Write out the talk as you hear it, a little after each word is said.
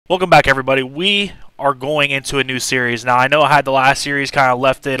Welcome back, everybody. We are going into a new series. Now, I know I had the last series kind of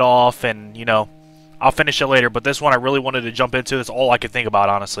left it off, and, I'll finish it later, but this one I really wanted to jump into. That's all I could think about,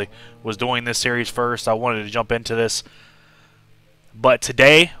 honestly, was doing this series first. I wanted to jump into this. But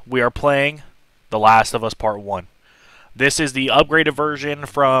today, we are playing The Last of Us Part 1. This is the upgraded version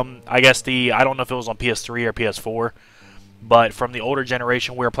from, I don't know if it was on PS3 or PS4, but from the older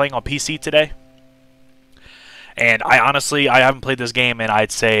generation. We're playing on PC today. And I haven't played this game in,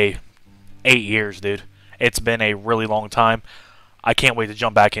 I'd say, 8 years, dude. It's been a really long time. I can't wait to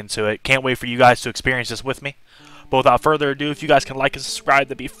jump back into it. Can't wait for you guys to experience this with me. But without further ado, if you guys can like and subscribe,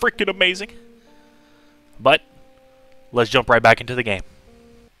 that'd be freaking amazing. But let's jump right back into the game.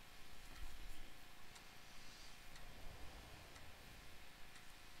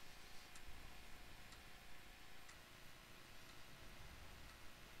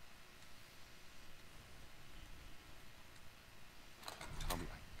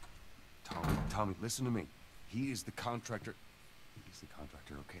 Tommy, listen to me. He is the contractor. He's the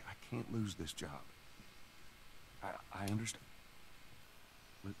contractor, okay? I can't lose this job. I understand.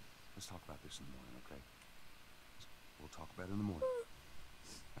 Let's talk about this in the morning, okay? We'll talk about it in the morning.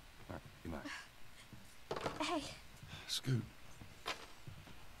 All right, good night. Hey. Scoot.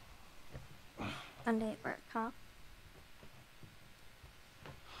 Sunday at work, huh?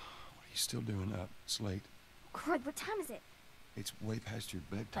 What are you still doing up? It's late. Croyd, what time is it? It's way past your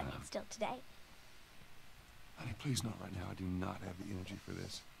bedtime. But it's still today. Honey, please not right now. I do not have the energy for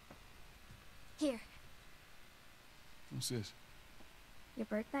this. Here, What's this? your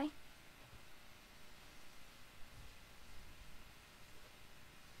birthday?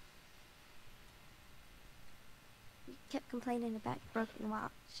 You kept complaining about your broken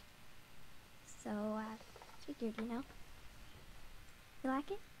watch. So, I figured, You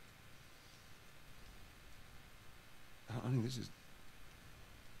like it? Honey, this is...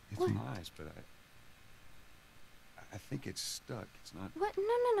 It's What? nice, but I think it's stuck. It's not... What?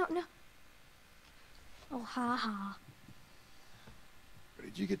 No. Oh, ha ha. Where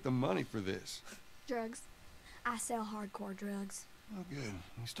did you get the money for this? Drugs. I sell hardcore drugs. Oh, good.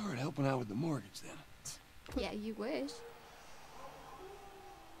 You started helping out with the mortgage then. Yeah, you wish.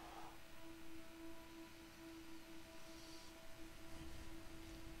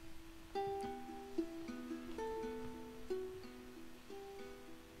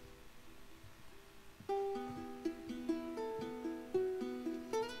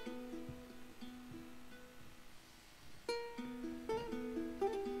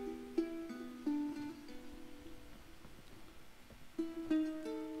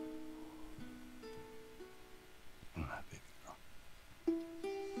 All right, baby girl.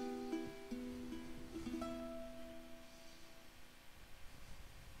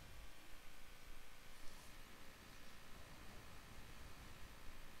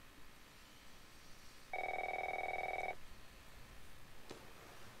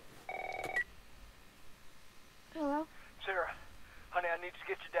 Hello? Sarah, honey, I need to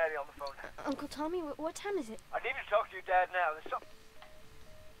get your daddy on the phone. Uncle Tommy, what time is it? I need to talk to your dad now. There's something...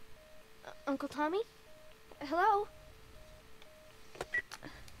 Uncle Tommy? Hello?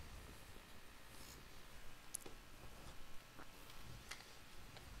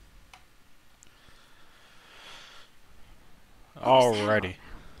 Alrighty.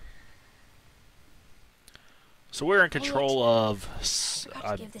 So we're in control of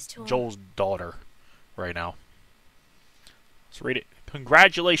Forgot to give this to him. Joel's daughter right now. Let's read it.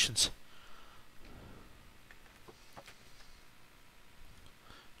 Congratulations.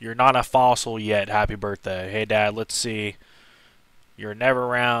 You're not a fossil yet. Happy birthday. Hey, Dad, let's see. You're never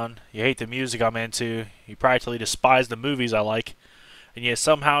around. You hate the music I'm into. You practically despise the movies I like. And yet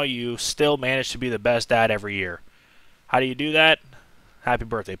somehow you still manage to be the best dad every year. How do you do that? Happy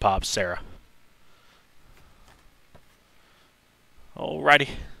birthday, Pops, Sarah. Alrighty.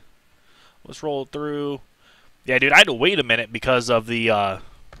 Let's roll through. Yeah, dude, I had to wait a minute because of the,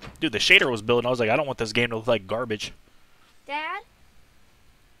 dude, the shader was building. I was like, I don't want this game to look like garbage. Dad?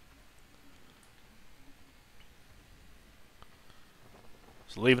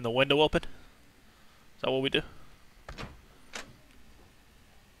 So leaving the window open? Is that what we do?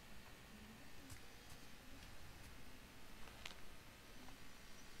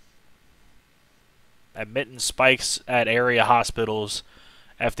 Admittance spikes at area hospitals.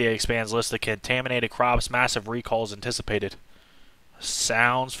 FDA expands list of contaminated crops. Massive recalls anticipated.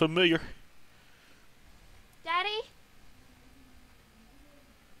 Sounds familiar. Daddy?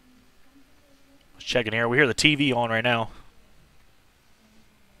 Let's check in here. We hear the TV on right now.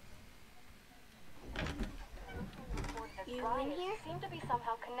 You in here? Seem to be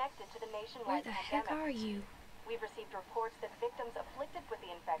somehow connected to the nationwide Where the heck pandemic. are you? We've received reports that victims afflicted with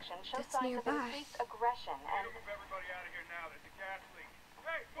the infection show That's signs of nearby. increased aggression, and Move everybody out of here now. There's a gas leak.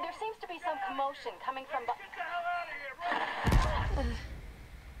 Hey, there seems to be some commotion coming from get the hell out of here! Run!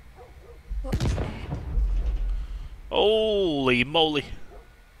 What was that? Holy moly.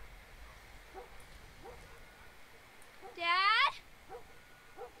 Dad?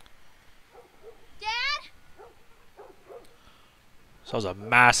 Dad? So that was a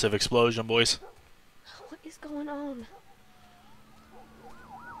massive explosion, boys. What is going on?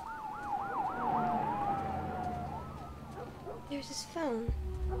 There's his phone.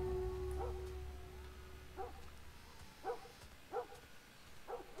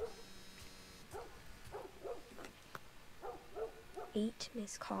 Eight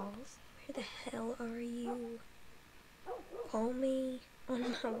missed calls. Where the hell are you? Call me on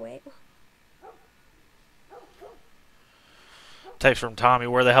my way. Text from Tommy,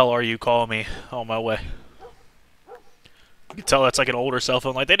 where the hell are you? Call me on my way. You can tell that's like an older cell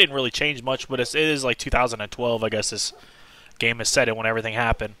phone. Like, they didn't really change much, but it is like 2012, I guess this game is set in when everything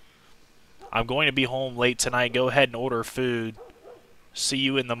happened. I'm going to be home late tonight. Go ahead and order food. See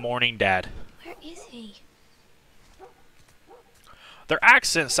you in the morning, Dad. Where is he? Their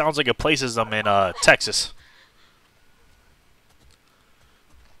accent sounds like it places them in Texas.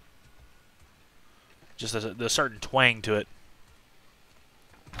 Just a certain twang to it.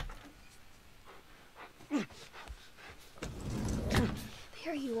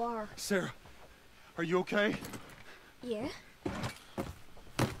 There you are. Sarah, are you okay? Yeah?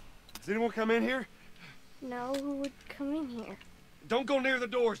 Does anyone come in here? No, who would come in here? Don't go near the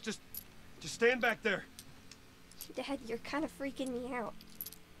doors. Just stand back there. Dad, you're kind of freaking me out.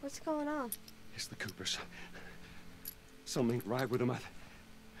 What's going on? It's the Coopers. Something ain't right with them. I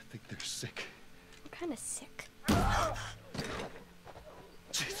think they're sick. I'm kind of sick.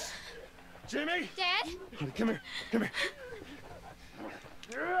 Jeez. Jimmy! Dad? Honey, come here. Come here.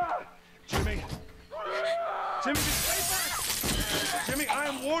 Jimmy! Jimmy, just stay back! Jimmy, I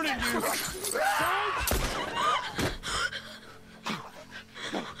am warning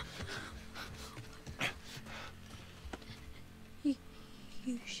you!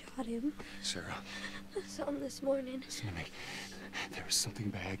 You shot him. Sarah, I saw him this morning. listen to me. There is something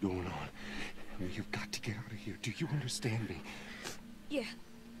bad going on. You've got to get out of here. Do you understand me? Yeah.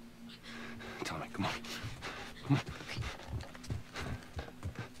 Tommy, come on. Come on.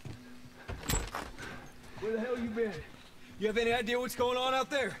 Where the hell you been? You have any idea what's going on out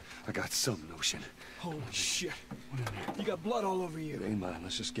there? I got some notion. Holy shit. You got blood all over It you. ain't mine.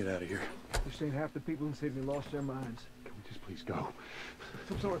 Let's just get out of here. This ain't half the people in Sydney lost their minds. Can we just please go?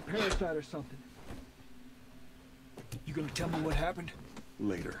 Some sort of parasite or something. You gonna tell me what happened?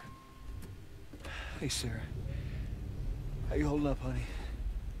 Later. Hey, Sarah. How you holding up, honey?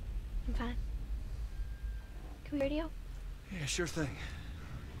 I'm fine. Can we radio? Yeah, sure thing.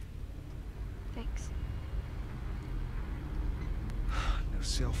 Thanks. No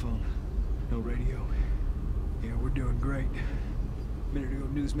cell phone. No radio. Yeah, we're doing great. A minute ago,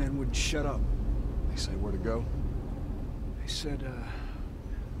 newsman wouldn't shut up. They say where to go? They said,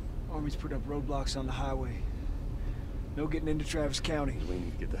 Army's put up roadblocks on the highway. No getting into Travis County. We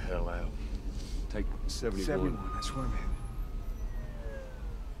need to get the hell out. Take 71. 71, that's where I'm headed.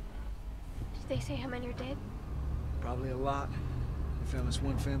 Did they say how many are dead? Probably a lot. They found this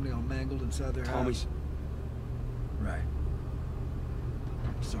one family all mangled inside their Tommy. house. Right.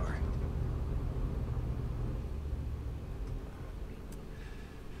 Sorry.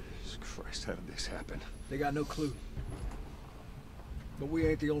 Jesus Christ, how did this happen? They got no clue. But we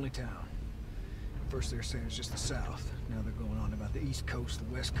ain't the only town. First they're saying it's just the south. Now they're going on about the east coast,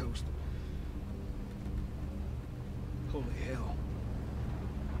 the west coast. Holy hell.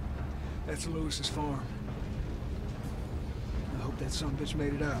 That's Lewis's farm. I hope that son-bitch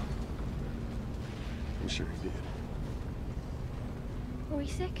made it out. I'm sure he did. Were we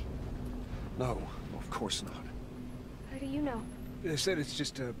sick? No, of course not. How do you know? They said it's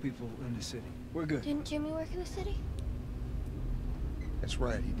just people in the city. We're good. Didn't Jimmy work in the city? That's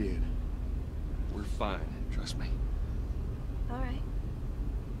right, he did. We're fine, trust me. All right.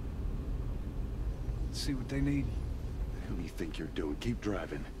 Let's see what they need. Who do you think you're doing? Keep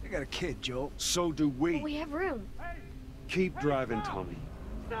driving. They got a kid, Joel. So do we. Well, we have room. Keep driving, Tommy.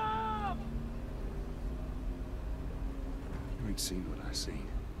 Stop! You ain't seen what I seen.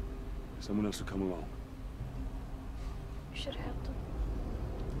 Someone else will come along. You should have helped him.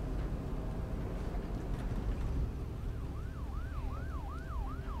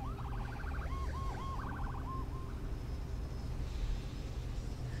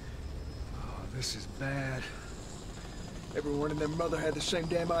 Oh, this is bad. Everyone and their mother had the same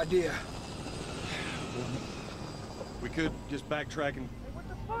damn idea. We could just backtrack and... What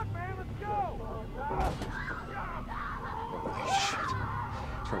the fuck, man? Let's go! Holy shit.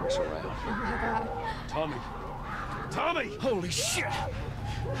 Turn us around. Oh my god. Tommy! Tommy! Holy shit!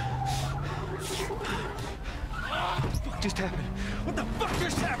 What the fuck just happened? What the fuck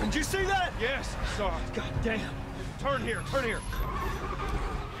just happened? Did you see that? Yes, I saw it. God damn. Turn here, turn here.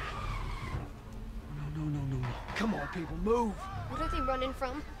 No. Come on, people, move. What are they running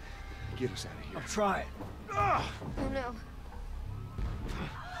from? Get us out of here. I'm trying. Oh no.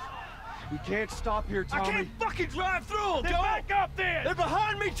 We can't stop here, I Tommy. can't fucking drive through them, Then Joe! back up then! They're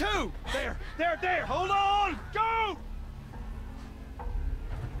behind me, too! There! Hold on! Go!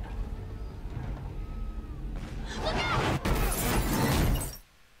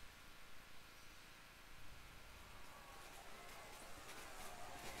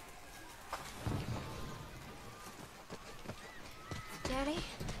 Daddy?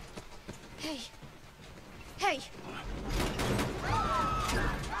 Hey. Hey!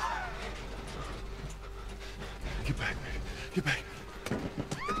 Get back, man. Get back.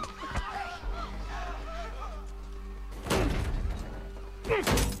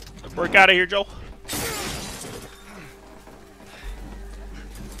 Break out of here, Joel.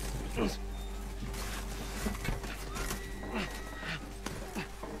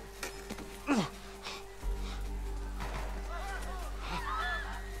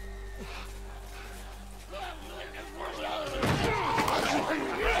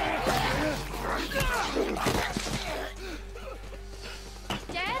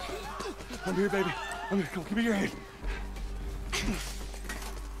 Dad? I'm here, baby. I'm here. Come on, give me your hand.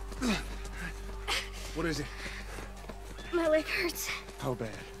 What is it? My leg hurts. How bad?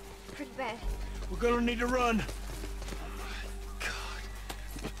 Pretty bad. We're gonna need to run.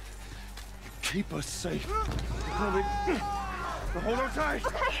 Keep us safe. Come on, baby. Now hold on tight.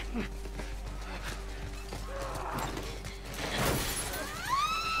 Okay.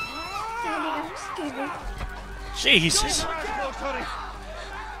 Daddy, don't scare me. Jesus. Close, honey.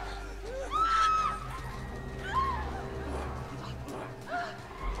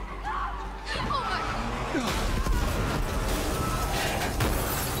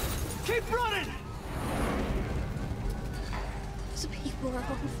 Keep running! Those people are on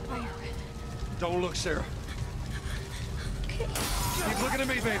fire. Don't look, Sarah. Okay. Keep looking at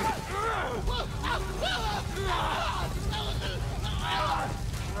me, baby.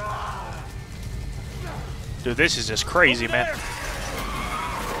 Dude, this is just crazy, man.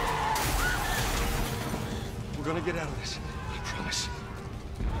 We're gonna get out of this. I promise.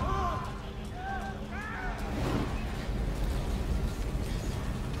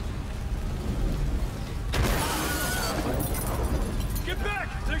 Get back!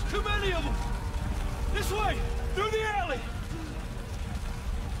 There's too many of them! This way! Through the alley!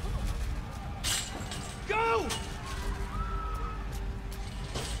 Go!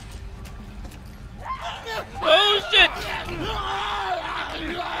 Oh, shit!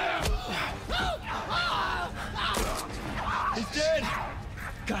 He's dead!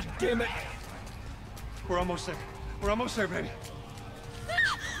 God damn it! We're almost there. We're almost there, baby.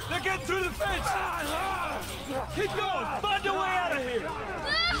 They're getting through the fence! Keep going! Find a way out of here!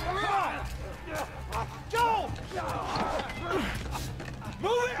 Come on! Go!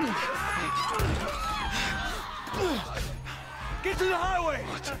 Move it! Get to the highway!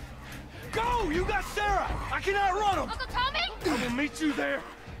 Go! You got Sarah! I can outrun them! Uncle Tommy? I will meet you there.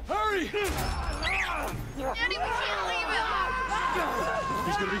 Hurry! Daddy, we can't leave him.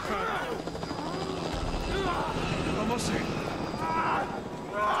 He's gonna be fine. Almost there.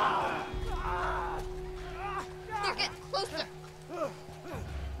 They're getting closer.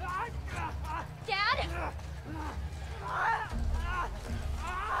 Dad?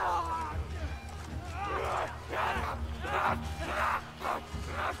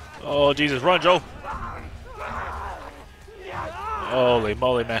 Oh, Jesus. Run, Joe. Holy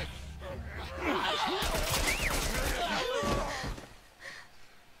moly, man.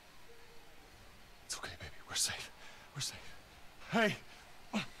 It's okay, baby. We're safe. We're safe. Hey,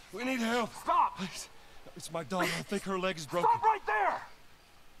 we need help. Stop! Please. It's my daughter. I think her leg is broken. Stop right there!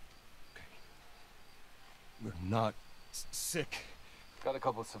 We're not sick. Got a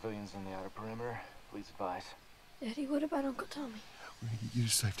couple of civilians in the outer perimeter. Please advise. Daddy, what about Uncle Tommy? We're gonna get you to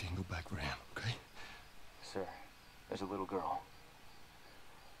safety and go back for him, okay? Sir, there's a little girl.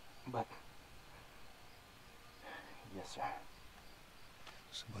 But... Yes, sir.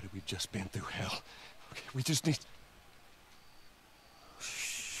 Somebody, we've just been through hell. Okay, we just need...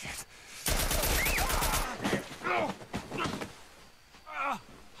 Shit.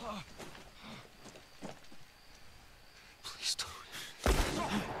 Please don't.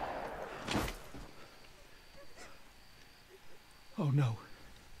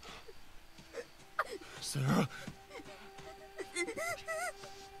 Sarah.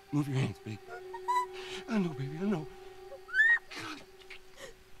 Move your hands, baby. I know, baby, I know. God.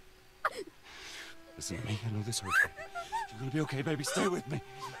 Listen to me, I know this hurts. You're gonna be okay, baby. Stay with me.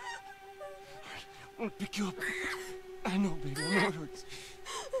 All right, I wanna pick you up. I know, baby, I know it hurts.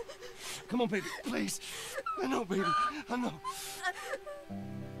 Come on, baby, please. I know, baby, I know.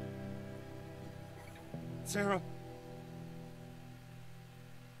 Sarah.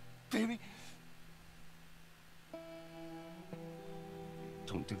 Baby.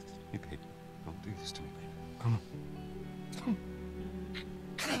 Don't do this to me, baby. Don't do this to me, baby. Come on. Come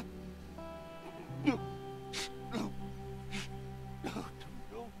on. No. No. No.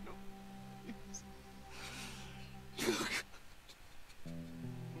 No. No. Please. Please.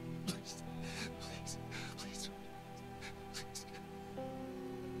 Please. Please. Please.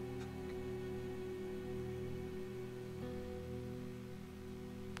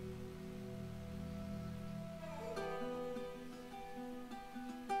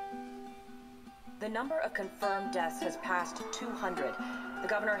 The number of confirmed deaths has passed 200. The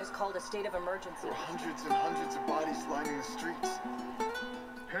governor has called a state of emergency. There are hundreds and hundreds of bodies lining the streets.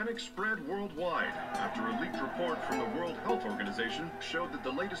 Panic spread worldwide after a leaked report from the World Health Organization showed that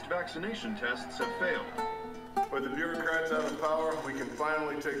the latest vaccination tests have failed. With the bureaucrats out of power, we can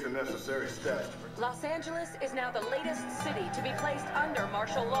finally take the necessary steps. Los Angeles is now the latest city to be placed under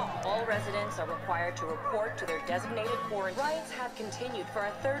martial law. All residents are required to report to their designated quarantine. Riots have continued for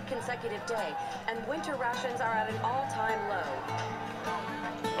a third consecutive day, and winter rations are at an all-time low.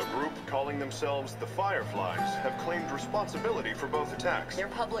 A group calling themselves the Fireflies have claimed responsibility for both attacks. Their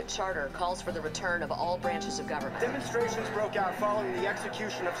public charter calls for the return of all branches of government. Demonstrations broke out following the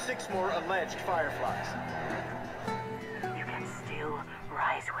execution of 6 more alleged Fireflies. You can still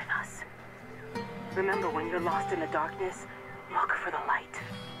rise with us. Remember, when you're lost in the darkness, look for the light.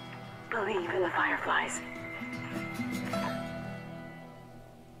 Believe in the Fireflies.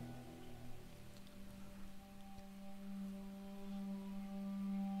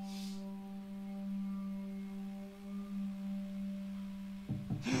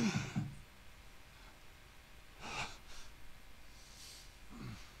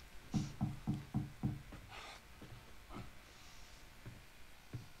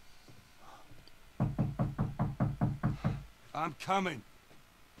 I'm coming.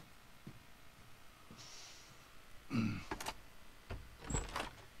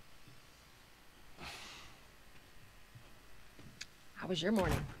 How was your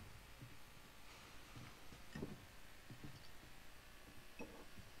morning?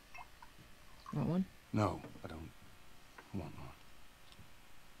 Want one? No, I don't want one.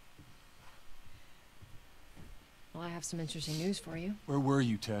 Well, I have some interesting news for you. Where were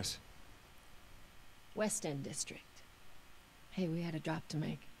you, Tess? West End District. Hey, we had a drop to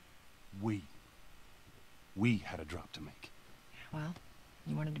make. We had a drop to make. Well,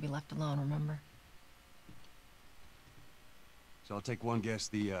 you wanted to be left alone, remember? So I'll take one guess.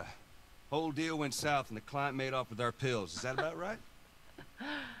 The whole deal went south and the client made off with our pills. Is that about right?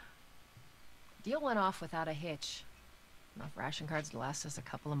 Deal went off without a hitch. Enough ration cards to last us a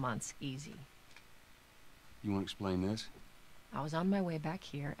couple of months, easy. You want to explain this? I was on my way back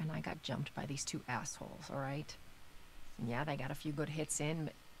here, and I got jumped by these 2 assholes, all right? And yeah, they got a few good hits in,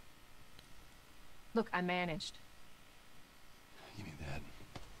 but... Look, I managed. You mean that?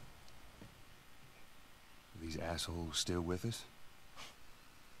 Are these assholes still with us?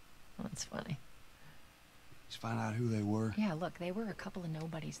 That's funny. Just find out who they were? Yeah, look, they were a couple of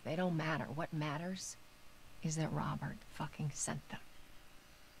nobodies. They don't matter. What matters is that Robert fucking sent them.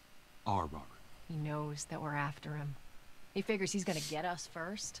 Our Robert. He knows that we're after him. He figures he's gonna get us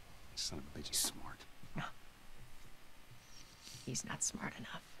first. Son of a bitch, he's smart. No. He's not smart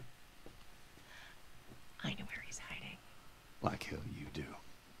enough. I know where he's hiding. Like hell you do.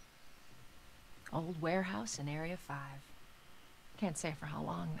 Old warehouse in Area 5. Can't say for how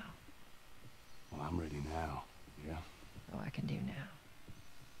long, though. Well, I'm ready now. Yeah? Oh, I can do now.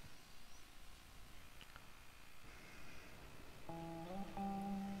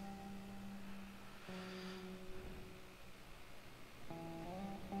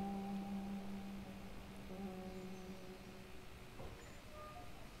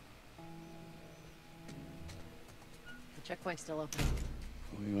 The checkpoint's still open.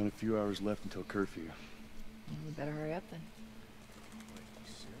 Only got a few hours left until curfew. We better hurry up then.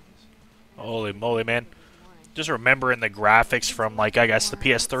 Holy moly, man. Just remembering the graphics from, like, I guess the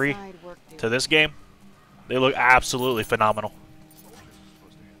PS3 to this game. They look absolutely phenomenal.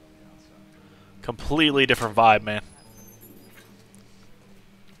 Completely different vibe, man.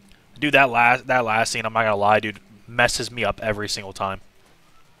 Dude, that last scene, I'm not gonna lie, dude, messes me up every single time.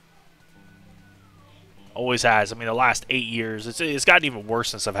 Always has. I mean, the last 8 years, it's gotten even worse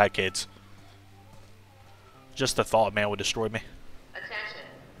since I've had kids. Just the thought, man, would destroy me. Attention.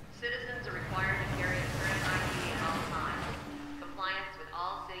 Citizens are required to carry a current ID at all times. Compliance with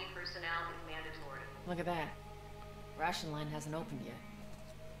all city personnel is mandatory. Look at that. Ration line hasn't opened yet.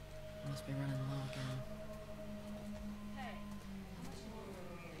 Must be running low again.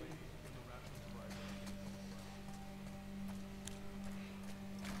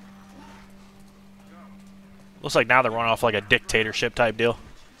 Looks like now they're running off like a dictatorship type deal.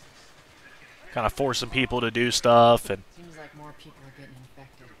 Kind of forcing people to do stuff and. Seems like more people are getting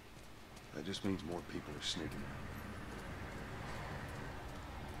infected. That just means more people are sneaking.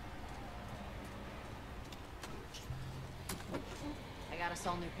 I got us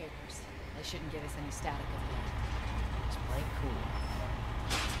all new papers. They shouldn't give us any static up there. Just play it cool.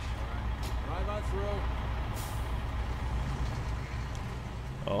 Drive on through.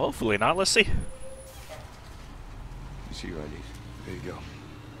 Oh, hopefully not. Let's see. You see your IDs. There you go.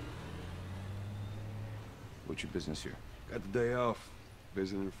 What's your business here? Got the day off.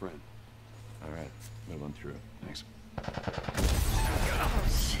 Visiting a friend. All right. Move on through. Thanks.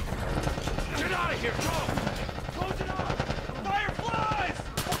 Get out of here, go! Close it up! Fireflies!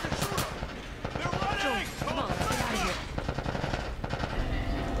 Fucking shoot 'em! They're running! Come on, let's get out of here.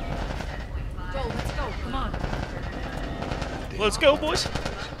 Joel, let's go. Come on. Let's go, boys.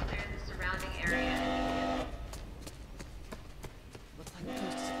 Surrounding area. Looks like the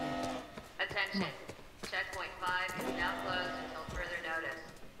coast is clear. Attention. Checkpoint 5 is now closed until further notice.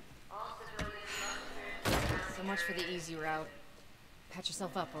 All civilians must return. So much for the easy route. Patch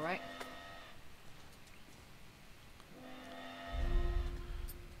yourself up, all right?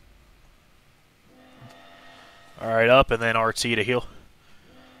 All right, up and then RT to heal.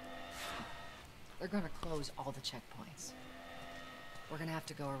 They're gonna close all the checkpoints. We're gonna have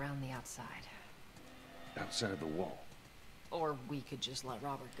to go around the outside. Outside of the wall. Or we could just let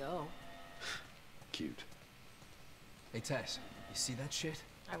Robert go. Cute. Hey, Tess, you see that shit?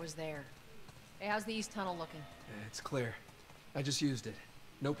 I was there. Hey, how's the east tunnel looking? It's clear. I just used it.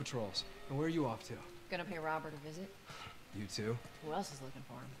 No patrols. And where are you off to? Gonna pay Robert a visit? You too? Who else is looking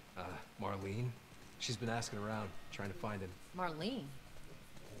for him? Marlene. She's been asking around, trying to find him. Marlene?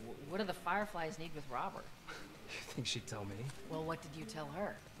 What do the Fireflies need with Robert? You think she'd tell me? Well, what did you tell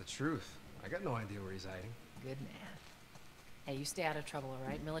her? The truth. I got no idea where he's hiding. Good man. Hey, you stay out of trouble, all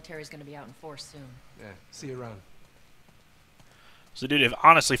right? Military's gonna be out in force soon. Yeah, see you around. So, dude, it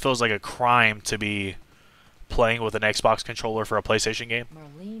honestly feels like a crime to be playing with an Xbox controller for a PlayStation game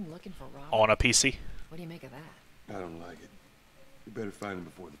Marlene looking for Robert. on a PC. What do you make of that? I don't like it. You better find him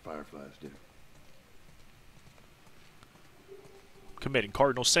before the Fireflies do. Committing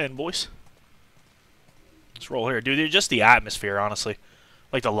cardinal sin, boys. Let's roll here. Dude, just the atmosphere, honestly.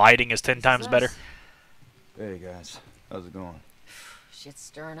 Like, the lighting is 10 times better. Hey, guys. How's it going? Shit's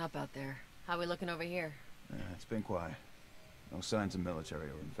stirring up out there. How we looking over here? It's been quiet. No signs of military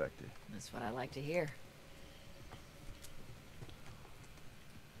or infected. That's what I like to hear.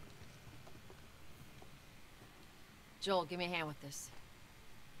 Joel, give me a hand with this.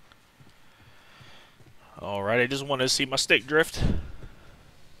 Alright, I just wanted to see my stick drift.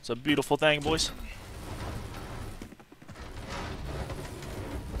 It's a beautiful thing, boys.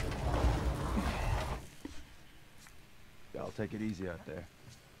 Y'all take it easy out there.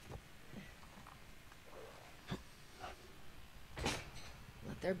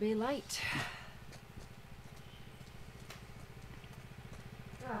 Let there be light.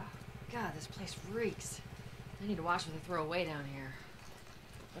 Oh, God, this place reeks. I need to watch what they throw away down here.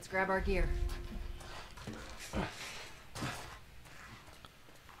 Let's grab our gear.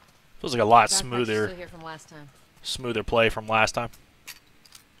 Feels like a lot Backpack's smoother. still here from last time. Smoother play from last time.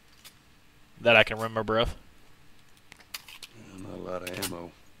 That I can remember of. Not a lot of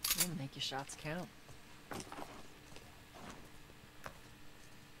ammo. We'll make your shots count.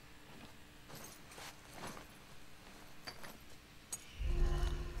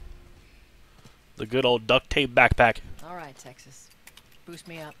 The good old duct tape backpack. All right, Texas. Boost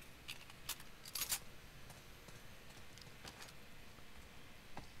me up.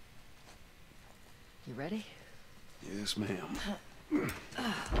 You ready? Yes, ma'am.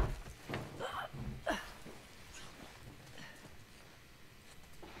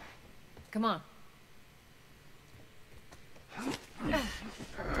 Come on.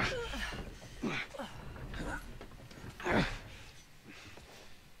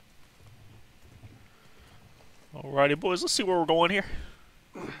 Alrighty, boys. Let's see where we're going here.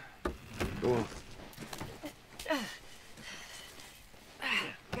 Go on.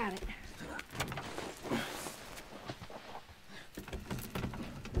 Got it.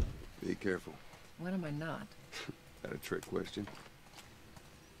 Be careful. When am I not? That a trick question?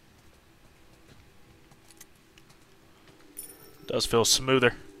 Does feel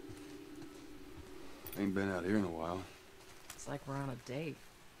smoother. Ain't been out here in a while. It's like we're on a date.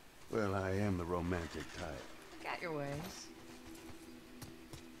 Well, I am the romantic type. Got your ways.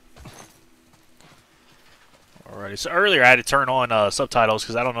 Alrighty, so earlier I had to turn on subtitles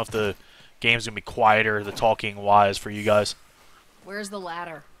because I don't know if the game's going to be quieter, the talking-wise, for you guys. Where's the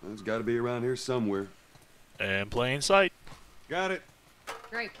ladder? Well, it's got to be around here somewhere. In plain sight. Got it.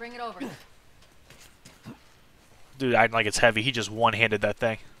 Great, bring it over. Dude, acting like it's heavy. He just one-handed that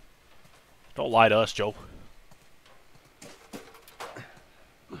thing. Don't lie to us, Joe.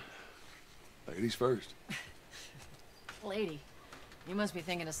 Ladies first. Lady, you must be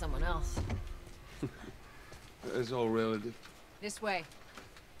thinking of someone else. It's all relative. This way.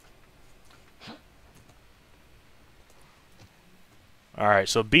 Alright,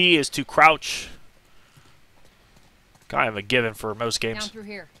 so B is to crouch. Kind of a given for most games. Down through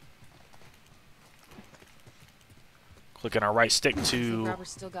here. Clicking our right stick Think to...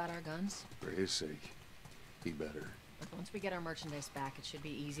 Robert's still got our guns? For his sake, he better. Look, once we get our merchandise back, it should be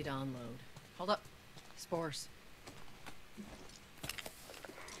easy to unload. Hold up. Spores.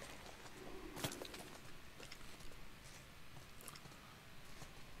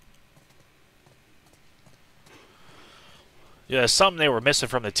 Yeah, something they were missing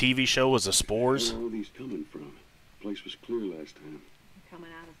from the TV show was the spores. Where are all these coming from? The place was clear last time.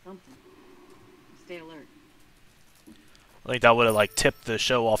 Coming out of something. Stay alert. I think that would have like tipped the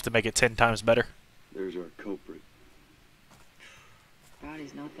show off to make it 10 times better. There's our culprit.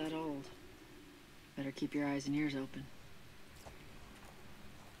 Body's not that old. Better keep your eyes and ears open.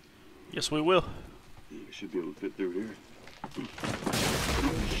 Yes, we will. Yeah, we should be able to fit through here.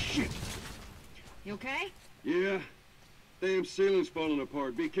 Shit. You okay? Yeah. Damn ceiling's falling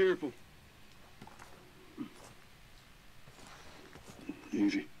apart. Be careful.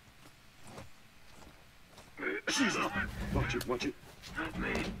 Easy. Watch it, watch it. Not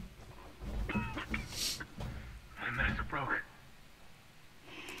me. My master broke.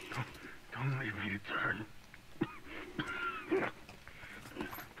 Don't leave me to turn.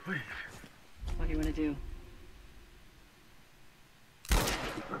 Please. What do you want to do?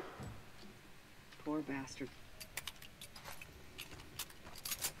 Poor bastard.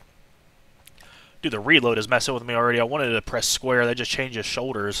 Dude, the reload is messing with me already. I wanted to press square. That just changes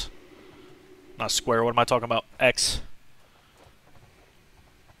shoulders. Not square. What am I talking about? X.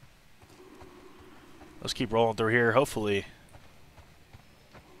 Let's keep rolling through here. Hopefully.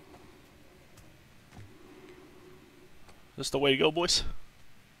 Is this the way to go, boys?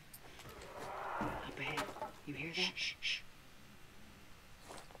 Up ahead. You hear that? Shh, shh.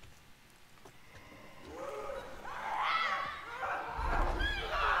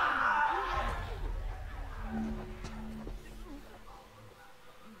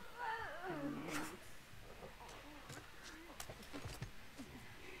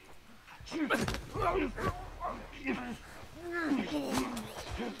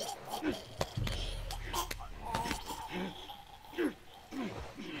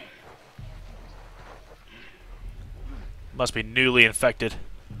 Must be newly infected.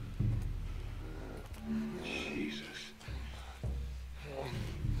 Jesus.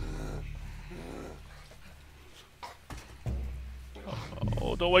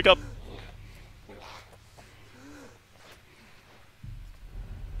 Oh, don't wake up.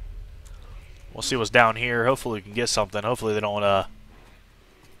 We'll see what's down here. Hopefully we can get something. Hopefully they don't,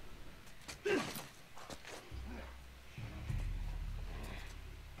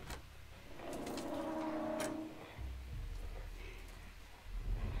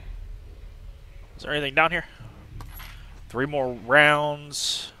 Is there anything down here? 3 more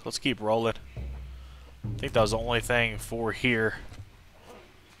rounds. Let's keep rolling. I think that was the only thing for here.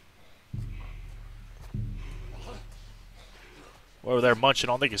 Over there munching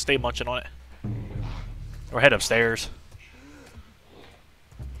on. They can stay munching on it. Or head upstairs.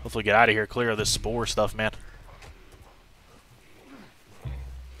 Hopefully get out of here, clear of this spore stuff, man.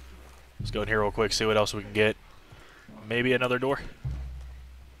 Let's go in here real quick, see what else we can get. Maybe another door.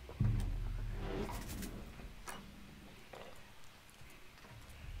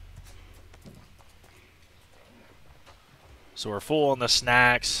 So we're full on the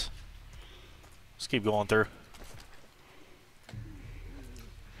snacks. Let's keep going through.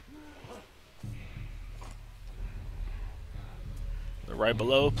 They're right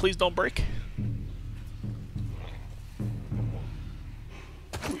below. Please don't break.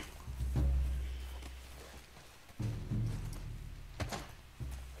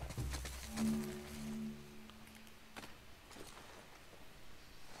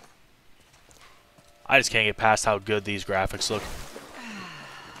 I just can't get past how good these graphics look. Some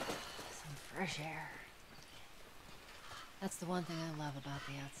fresh air. That's the one thing I love about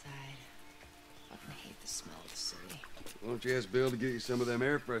the outside. Fucking hate the smell of the city. Why don't you ask Bill to get you some of them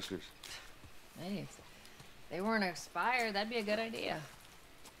air fresheners? Hey, if they weren't expired, that'd be a good idea.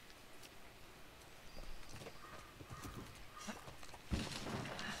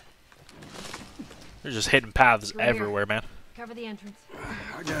 There's just hidden paths Go here. everywhere, man. Cover the entrance.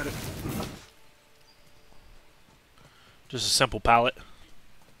 I got it. Just a simple pallet.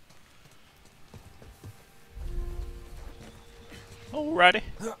 Alrighty.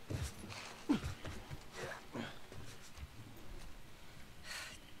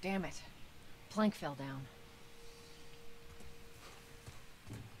 Damn it. Plank fell down.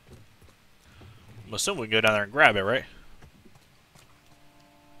 I'm assuming we can go down there and grab it, right?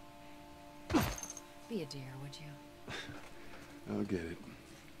 Be a dear, would you? I'll get it.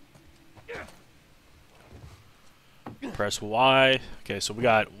 Press Y. Okay, so we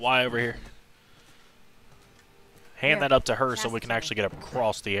got Y over here. Hand Here, that up to her pass so we it can to me. actually get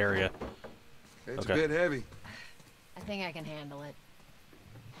across the area. It's Okay. a bit heavy. I think I can handle it.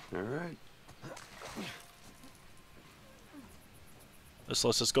 All right. Let's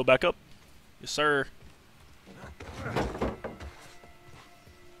just go back up. Yes, sir. I'm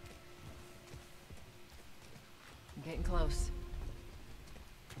getting close.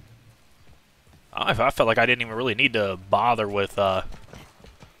 I felt like I didn't even really need to bother with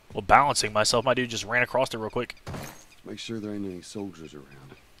balancing myself. My dude just ran across it real quick. Make sure there ain't any soldiers around.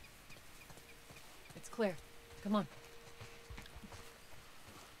 It's clear. Come on.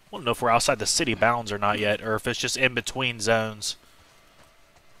 I want to know if we're outside the city bounds or not yet, or if it's just in between zones.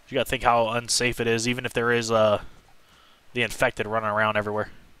 You gotta think how unsafe it is, even if there is the infected running around everywhere.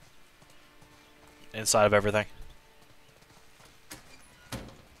 Inside of everything.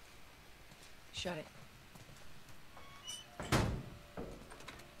 Shut it.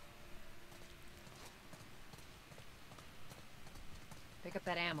 Pick up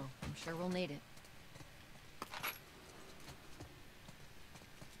that ammo. I'm sure we'll need it.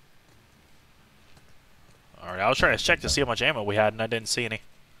 Alright, I was trying to check to see how much ammo we had, and I didn't see any.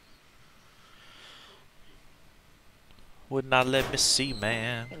 Would not let me see,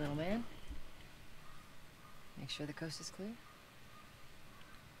 man. Hey, little man. Make sure the coast is clear.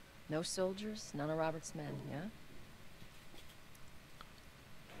 No soldiers, none of Robert's men, yeah?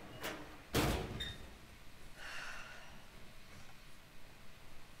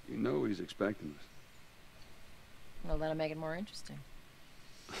 You know he's expecting us. Well, that'll make it more interesting.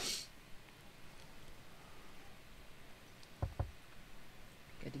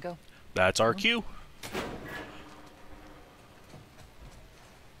 Good to go. That's our cue.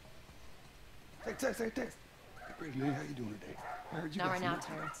 Hey, Tex. Hey, Pretty lady, how you doing today? I heard you Not got right some- now,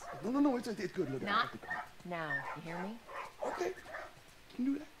 Terrence. No, it's good. Look, Not I got the car. now. You hear me? Okay. Can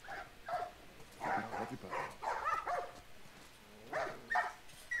you do that? I'll help you put it.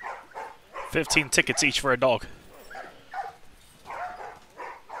 15 tickets each for a dog.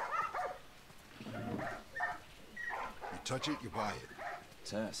 You touch it, you buy it.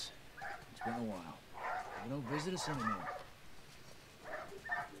 Tess, it's been a while. You don't visit us anymore.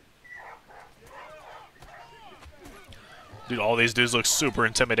 Dude, all these dudes look super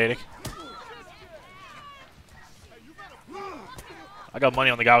intimidating. I got money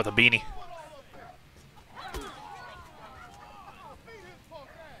on the guy with the beanie.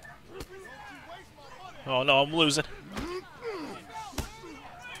 Oh no, I'm losing.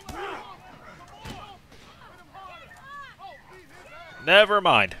 Never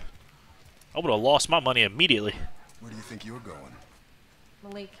mind. I would have lost my money immediately. Where do you think you're going?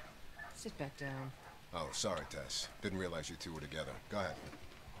 Malik, sit back down. Oh, sorry, Tess. Didn't realize you two were together. Go ahead.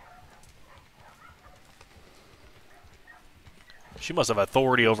 She must have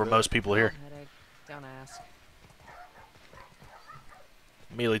authority over most people here. Headache. Don't ask.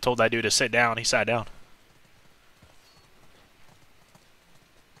 Immediately told that dude to sit down. He sat down.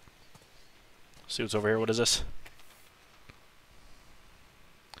 See what's over here. What is this?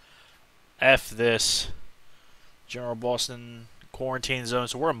 F this. General Boston quarantine zone.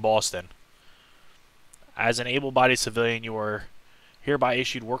 So we're in Boston. As an able-bodied civilian, you are hereby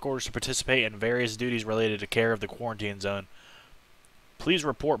issued work orders to participate in various duties related to care of the quarantine zone. Please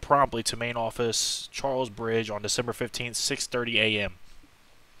report promptly to main office, Charles Bridge, on December 15th, 6:30 a.m.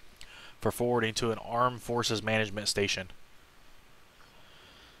 for forwarding to an Armed Forces Management Station.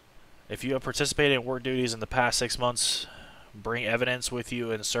 If you have participated in work duties in the past 6 months, bring evidence with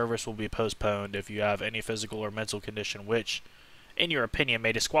you and service will be postponed. If you have any physical or mental condition which, in your opinion,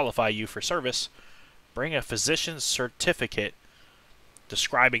 may disqualify you for service, bring a physician's certificate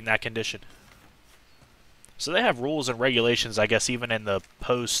describing that condition. So they have rules and regulations, I guess, even in the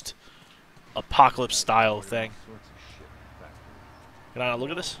post-apocalypse style thing. Can I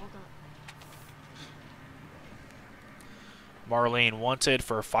look at this? Marlene wanted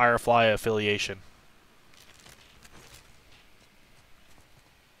for Firefly affiliation.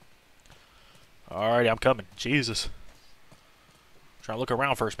 Alrighty, I'm coming. Jesus. Trying to look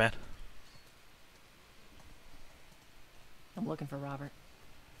around first, man. I'm looking for Robert.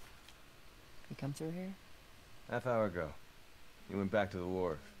 He come through here? Half hour ago. He went back to the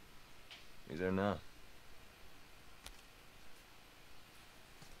wharf. He's there now.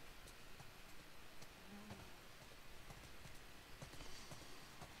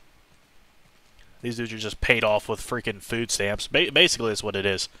 These dudes are just paid off with freaking food stamps. Basically, that's what it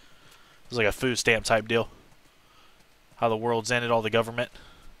is. It's like a food stamp type deal. How the world's ended, all the government.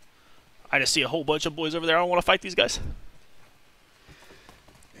 I just see a whole bunch of boys over there. I don't want to fight these guys.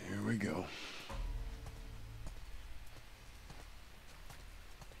 Here we go.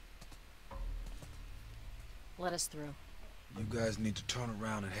 Let us through. You guys need to turn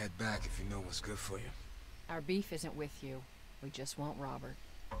around and head back if you know what's good for you. Our beef isn't with you. We just want Robert.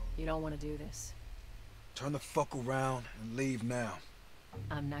 You don't want to do this. Turn the fuck around and leave now.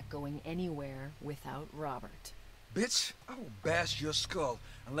 I'm not going anywhere without Robert. Bitch, I will bash your skull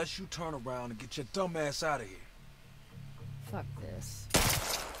unless you turn around and get your dumb ass out of here. Fuck this.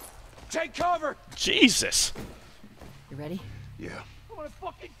 Take cover! Jesus! You ready? Yeah. I'm gonna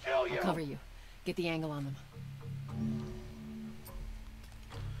fucking kill you! I'll cover you. Get the angle on them.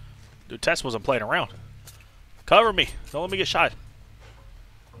 Dude, Tess wasn't playing around. Cover me. Don't let me get shot.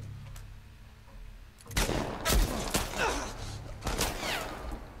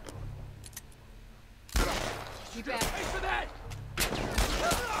 Keep at it. Thanks for that!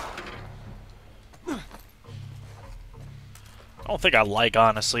 I don't think I like,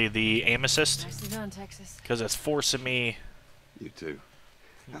 honestly, the aim assist. Nicely done, Texas. Because it's forcing me... You too.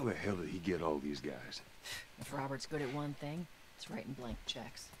 How the hell did he get all these guys? If Robert's good at one thing, it's writing blank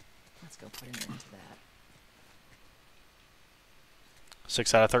checks. Let's go put an end to that.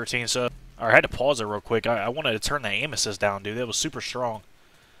 6 out of 13, so... Alright, I had to pause it real quick. I wanted to turn the aim assist down, dude. That was super strong.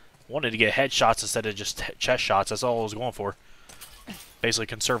 I wanted to get headshots instead of just chest shots. That's all I was going for. Basically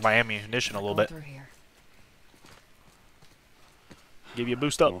conserve my ammunition a little bit. Through here. Give you a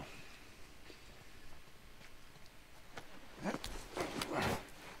boost up.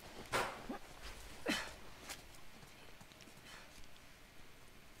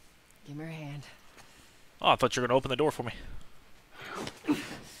 Give me your hand. Oh, I thought you were going to open the door for me.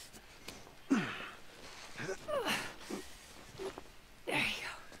 There you go.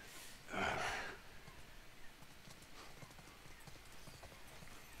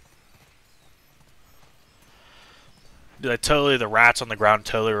 Dude, the rats on the ground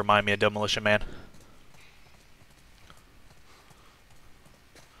totally remind me of Demolition Man.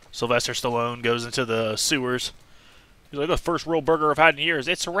 Sylvester Stallone goes into the sewers. He's like, the first real burger I've had in years.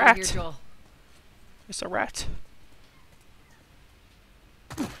 It's a rat. Here, Joel. It's a rat.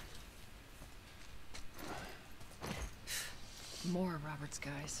 More of Robert's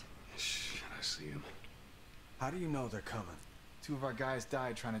guys. Shit, I see him. How do you know they're coming? 2 of our guys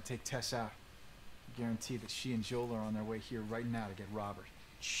died trying to take Tess out. I guarantee that she and Joel are on their way here right now to get Robert.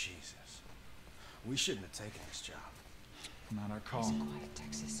 Jesus. We shouldn't have taken this job. Not our call. Nice and quiet,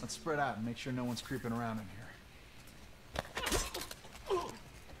 Texas. Let's spread out and make sure no one's creeping around in here.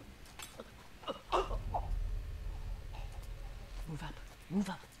 Move up. Move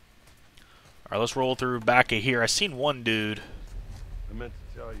up. Alright, let's roll through back of here. I seen one dude. I meant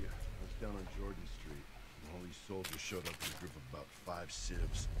to tell you, I was down on Jordan Street, and all these soldiers showed up in a group of about 5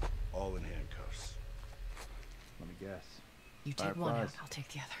 civs, all in handcuffs. Let me guess. You take one out, I'll take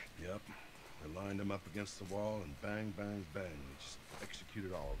the other. Yep. They lined them up against the wall, and bang, bang, bang. They just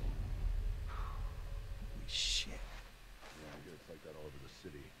executed all of them. Holy shit. Yeah, I guess it's like that all over the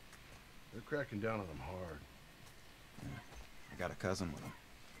city. They're cracking down on them hard. I got a cousin with him.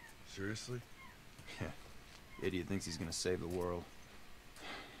 Seriously? Yeah. Idiot thinks he's gonna save the world.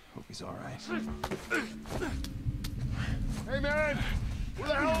 Hope he's alright. Hey, man! Where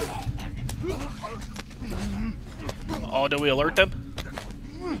the hell? Oh, did we alert them?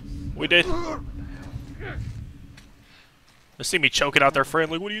 We did. They see me choking out their friend.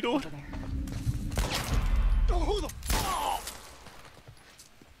 Like, what are you doing? Who the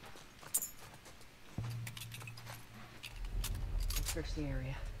Let's search the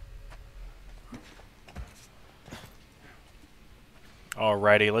area.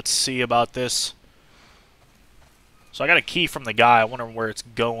 Alrighty, let's see about this. So I got a key from the guy. I wonder where it's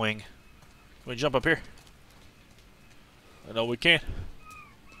going. Can we jump up here? I know we can.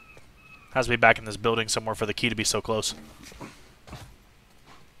 Has to be back in this building somewhere for the key to be so close.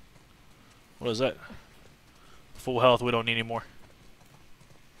 What is that? Full health, we don't need any more.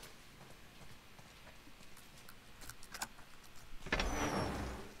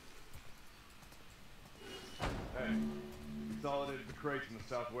 Hey, consolidated the crates in the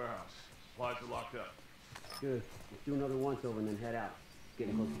south warehouse. Supplies are locked up. Good. Let's do another once over and then head out. It's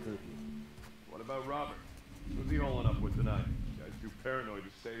getting close to curfew. What about Robert? Who's he holing up with tonight? Guy's too paranoid to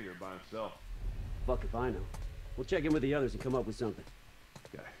stay here by himself. Fuck if I know. We'll check in with the others and come up with something.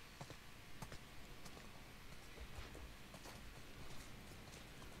 Okay.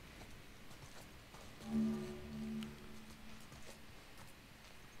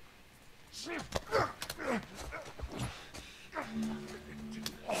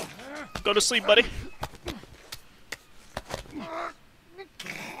 Go to sleep, buddy.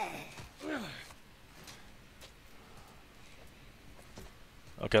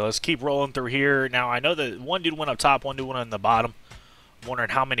 Okay, let's keep rolling through here. Now, I know that one dude went up top, one dude went on the bottom. I'm wondering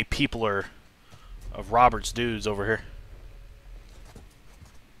how many people are of Robert's dudes over here.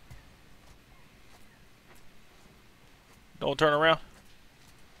 Don't turn around.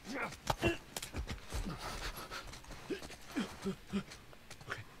 Okay,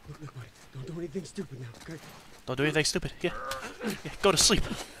 look, buddy. Don't do anything stupid now, okay? Don't do anything stupid. Yeah. Go to sleep.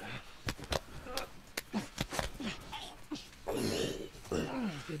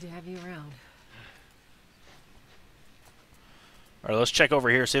 Good to have you around. Alright, let's check over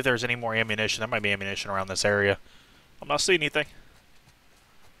here, see if there's any more ammunition. There might be ammunition around this area. I'm not seeing anything.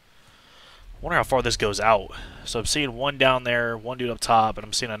 I wonder how far this goes out. So I'm seeing one down there, one dude up top, and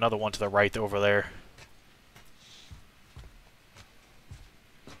I'm seeing another one to the right over there.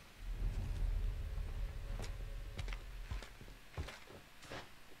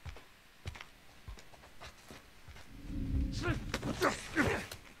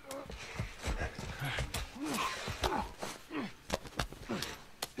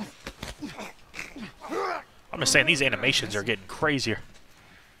 I'm just saying these animations are getting crazier.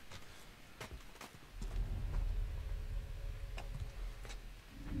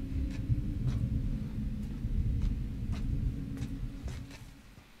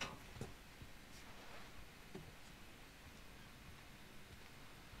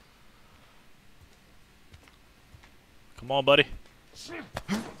 Come on, buddy.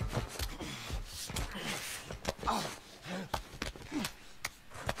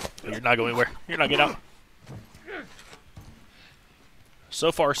 You're not going anywhere. You're not getting out.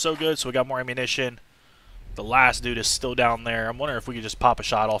 So far, so good. So we got more ammunition. The last dude is still down there. I'm wondering if we could just pop a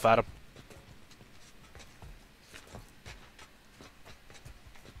shot off at him.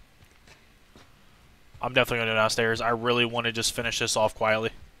 I'm definitely going to go downstairs. I really want to just finish this off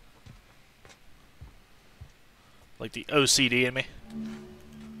quietly. Like the OCD in me.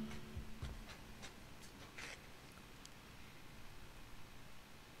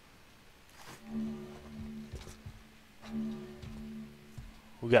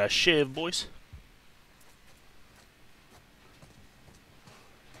 We got a shiv, boys.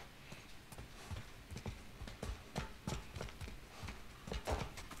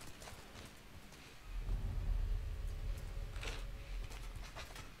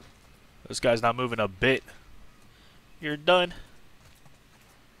 This guy's not moving a bit. You're done.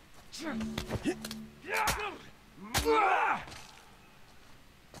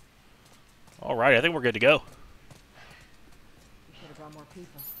 Alright, I think we're good to go. We should have brought more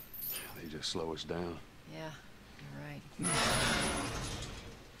people. They just slow us down. Yeah, you're right.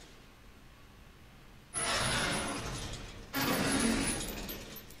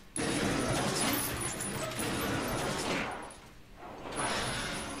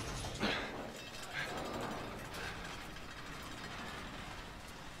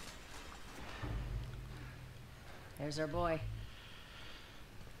 There's our boy.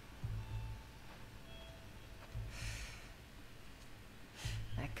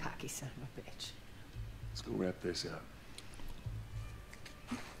 That cocky son of a bitch. Let's go wrap this up.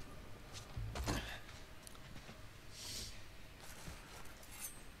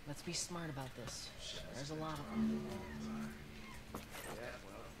 Let's be smart about this. There's a lot of them. Yeah,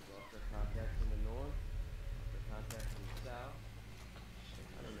 well, we lost our contacts in the north, our contacts in the south.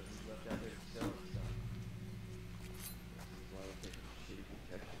 I don't know who's left out there to sell it, so. This is why we're taking shitty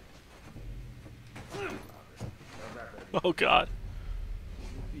protection. Oh, God.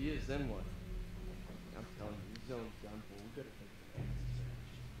 If he is, then what? I'm telling you, this zone's done for. We better take the answers.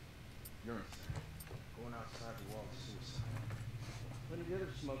 You're insane. Going outside the wall is suicide. Plenty of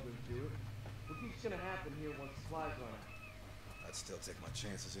other smugglers do it. What do you think's gonna happen here once supplies run out? I'd still take my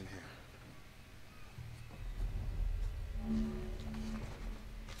chances in here.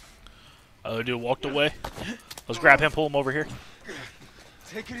 Other dude walked away. Let's grab him, pull him over here.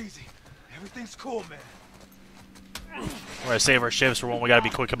 Take it easy. Everything's cool, man. We're gonna save our shifts for when we gotta be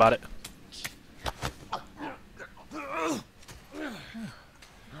quick about it. Not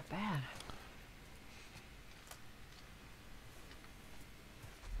bad.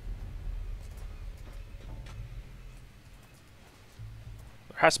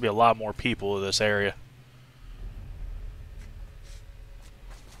 There has to be a lot more people in this area.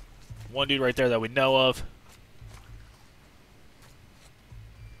 One dude right there that we know of.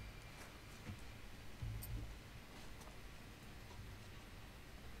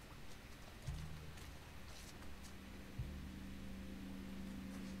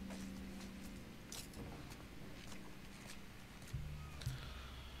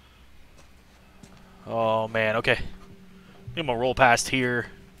 Oh man, okay. I'm gonna roll past here.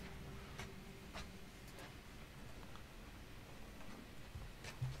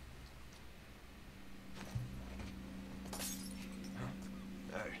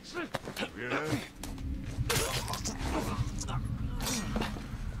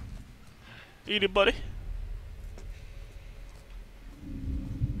 Eat it, buddy.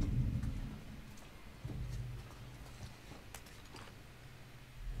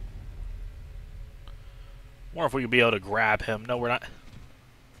 Wonder if we could be able to grab him. No, we're not.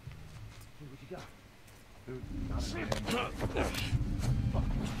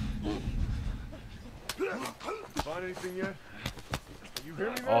 Find anything yet? You hear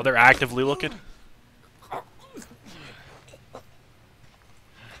me, man? Oh, they're actively looking.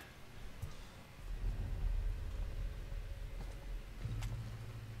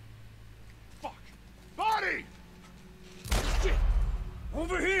 Fuck! Body! Shit!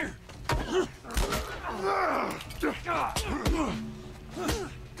 Over here!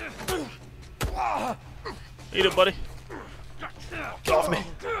 Eat it, buddy. Get off me.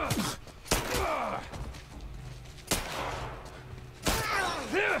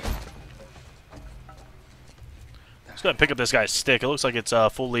 Let's go ahead and pick up this guy's stick. It looks like it's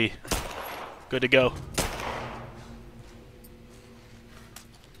fully good to go.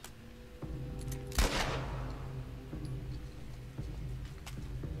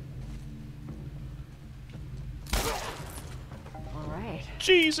 All right.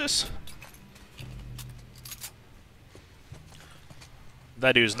 Jesus.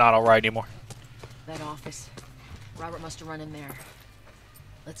 That dude's not alright anymore. That office. Robert must have run in there.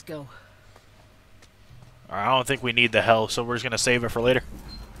 Let's go. Alright, I don't think we need the hell, so we're just gonna save it for later.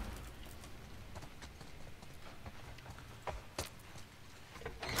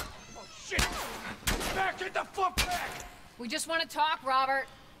 Oh shit! Back! Get the fuck back! We just want to talk, Robert.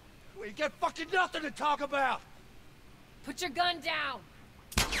 We got fucking nothing to talk about! Put your gun down.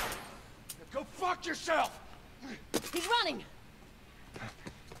 Go fuck yourself! He's running.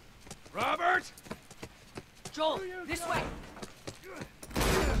 Robert! Joel, this way.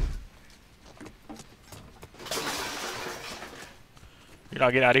 You're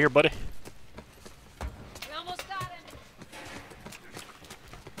not getting out of here, buddy. We almost got him.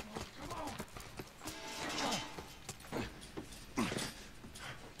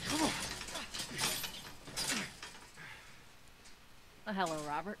 Oh, hello,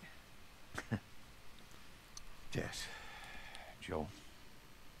 Robert. Tess. Joel.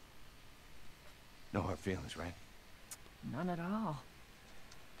 No hard feelings, right? None at all.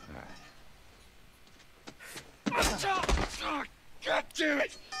 Alright. God damn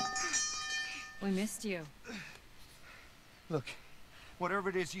it! We missed you. Look, whatever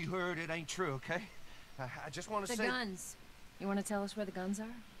it is you heard, it ain't true, okay? I just want to The say... guns. You want to tell us where the guns are?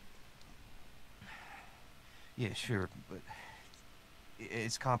 Yeah, sure, but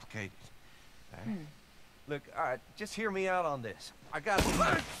it's complicated. All right? Look, all right, just hear me out on this. I got...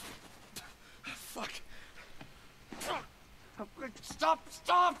 Fuck! Stop!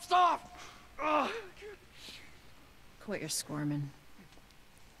 Stop! Stop! Quit your squirming.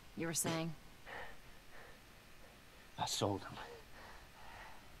 You were saying? I sold him.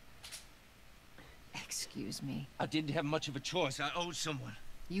 Excuse me. I didn't have much of a choice. I owed someone.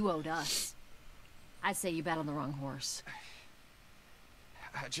 You owed us. I'd say you bet on the wrong horse.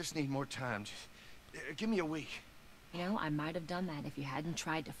 I just need more time. Just, give me a week. You know, I might have done that if you hadn't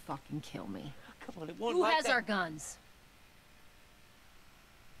tried to fucking kill me. Come on, it won't Who like has that. our guns?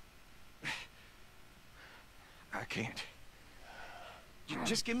 I can't.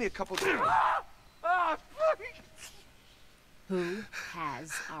 Just give me a couple days. Who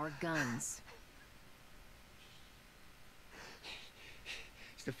has our guns?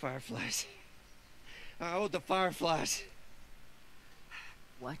 It's the Fireflies. I owed the Fireflies.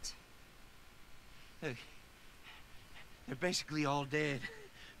 What? Look, they're basically all dead.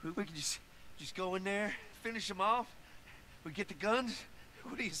 We can just Just go in there, finish them off. We get the guns.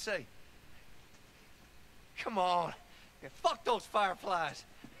 What do you say? Come on. Yeah, fuck those fireflies.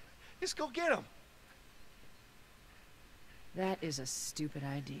 Just go get them. That is a stupid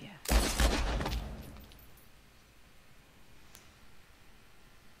idea.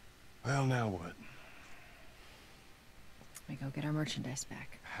 Well, now what? We go get our merchandise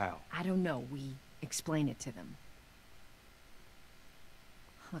back. How? I don't know. We explain it to them.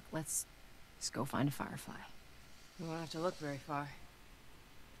 Look, let's go find a firefly. You won't have to look very far.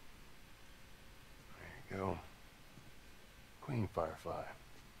 There you go. Queen Firefly.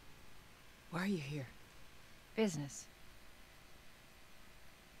 Why are you here? Business.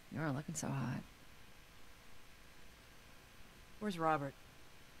 You aren't looking so hot. Where's Robert?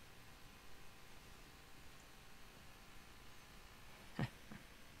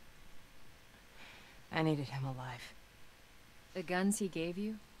 I needed him alive. The guns he gave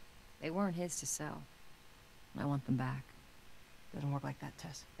you, they weren't his to sell. I want them back. Doesn't work like that,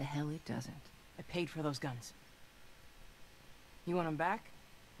 Tess. The hell it doesn't. I paid for those guns. You want them back?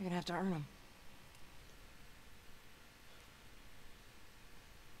 You're gonna have to earn them.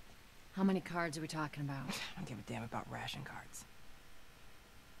 How many cards are we talking about? I don't give a damn about ration cards.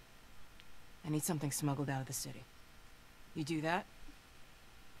 I need something smuggled out of the city. You do that,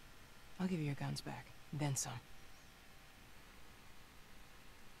 I'll give you your guns back. Then some.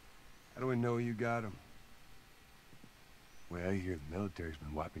 How do we know you got them? Well, I hear the military's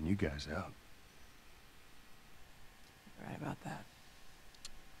been wiping you guys out. Right about that.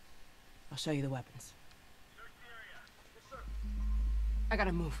 I'll show you the weapons. I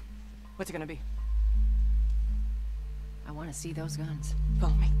gotta move. What's it gonna be? I want to see those guns.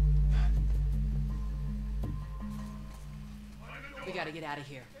 Follow me. We gotta get out of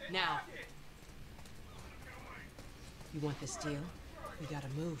here. Now. You want this deal? We gotta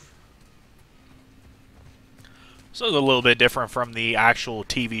move. So it's a little bit different from the actual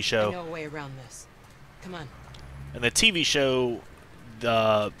TV I show. know a way around this. Come on. In the TV show,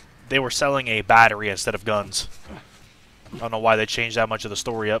 they were selling a battery instead of guns. I don't know why they changed that much of the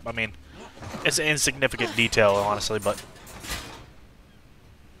story up. I mean, it's an insignificant detail, honestly, but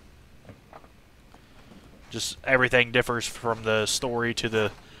just everything differs from the story to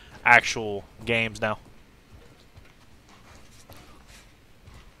the actual games now.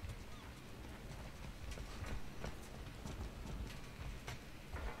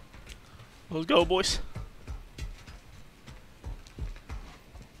 Let's go, boys.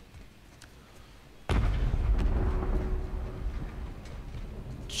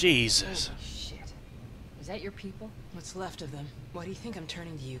 Jesus. Holy shit. Is that your people? What's left of them? Why do you think I'm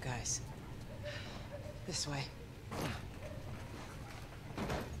turning to you guys? This way.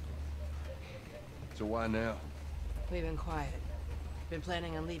 So why now? We've been quiet. Been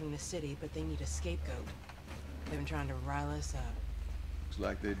planning on leaving the city, but they need a scapegoat. They've been trying to rile us up. Looks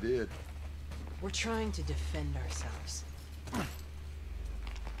like they did. We're trying to defend ourselves.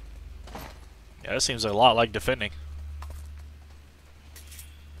 Yeah, that seems a lot like defending.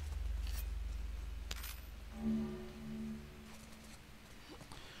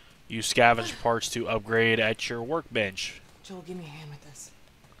 Use scavenge parts to upgrade at your workbench. Joel, give me a hand with this.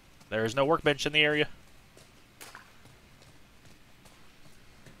 There is no workbench in the area.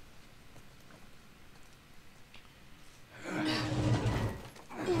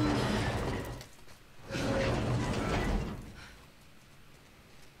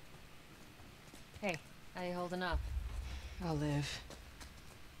 Hey, how you holding up? I'll live.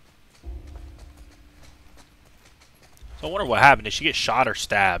 So I wonder what happened. Did she get shot or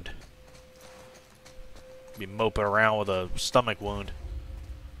stabbed? Be moping around with a stomach wound.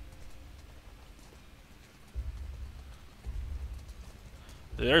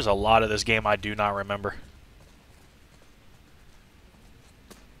 There's a lot of this game I do not remember.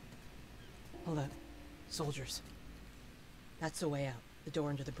 Hold up. Soldiers. That's the way out. The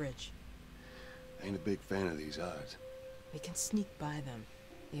door under the bridge. Ain't a big fan of these odds. We can sneak by them,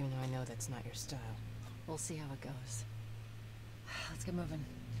 even though I know that's not your style. We'll see how it goes. Let's get moving.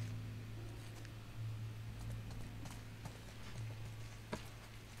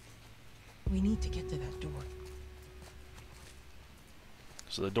 We need to get to that door.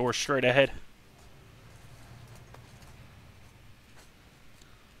 So the door's straight ahead.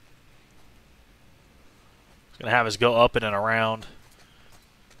 It's gonna have us go up and then around.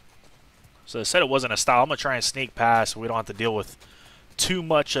 So it said it wasn't a style. I'm gonna try and sneak past so we don't have to deal with too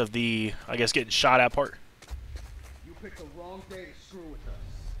much of the, I guess, getting shot at part. You picked the wrong day to screw with us.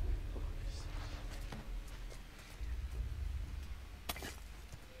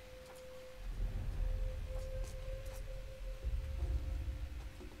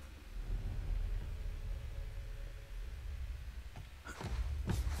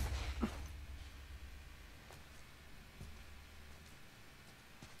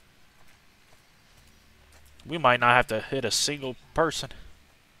 We might not have to hit a single person.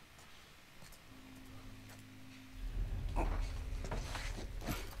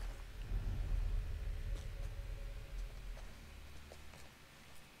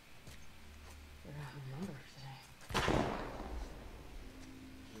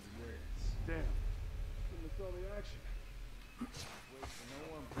 Damn. Couldn't have saw the action. Wait for no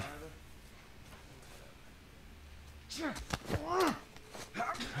one, Private.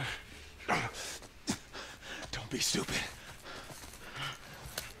 Don't be stupid.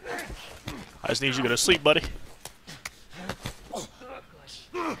 I just need you to go to sleep, buddy.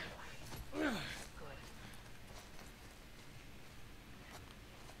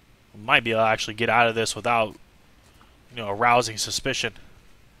 Might be able to actually get out of this without, you know, arousing suspicion.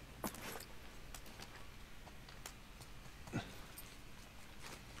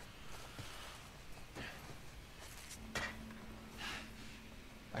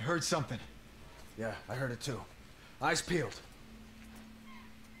 I heard something. Yeah, I heard it too. Eyes peeled.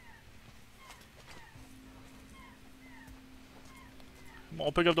 Come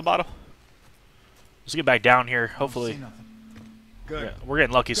on, pick up the bottle. Let's get back down here. Hopefully. Good. Yeah, we're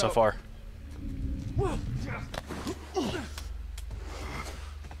getting lucky so far.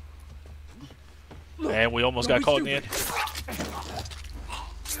 And we almost got caught in the end.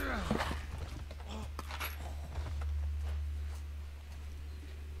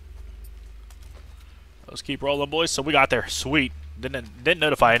 Let's keep rolling, boys. So we got there. Sweet. Didn't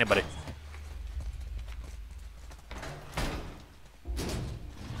notify anybody.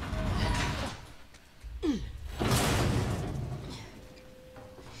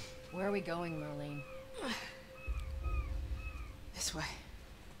 Where are we going, Marlene? This way.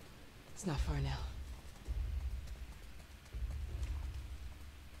 It's not far now.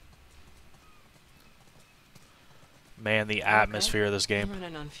 Man, the atmosphere of this game. I'm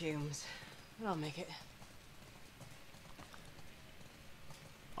running on fumes, but I'll make it.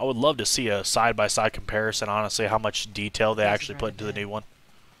 I would love to see a side-by-side comparison, honestly, how much detail they actually put into the new one.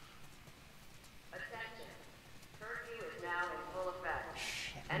 Curfew is now in full effect.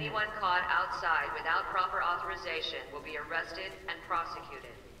 Anyone caught outside without proper authorization will be arrested and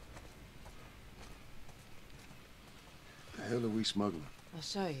prosecuted. The hell are we smuggling? I'll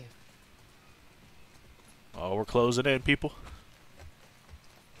show you. Oh, we're closing in, people.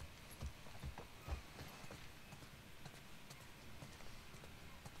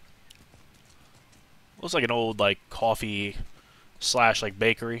 Looks like an old, like, coffee slash, like,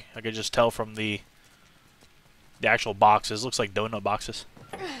 bakery. I could just tell from the actual boxes. Looks like donut boxes.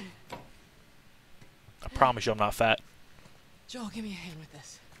 I promise you I'm not fat. Joel, give me a hand with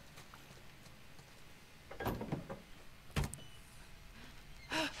this.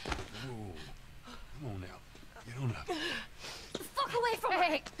 Whoa. Come on now. Get on up. Fuck away from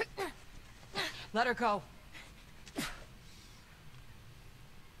me! Let her go.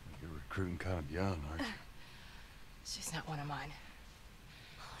 You're recruiting kind of young, aren't you? She's not one of mine.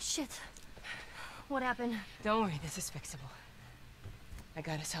 Oh, shit. What happened? Don't worry, this is fixable. I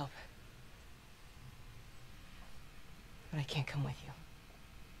got his help. But I can't come with you.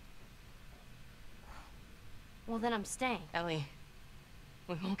 Well, then I'm staying. Ellie,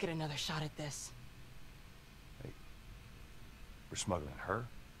 we won't get another shot at this. We're smuggling her?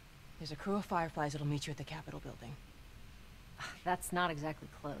 There's a crew of Fireflies that'll meet you at the Capitol building. That's not exactly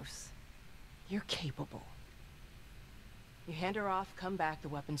close. You're capable. You hand her off, come back, the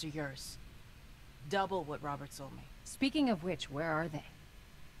weapons are yours. Double what Robert sold me. Speaking of which, where are they?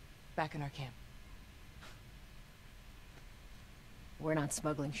 Back in our camp. We're not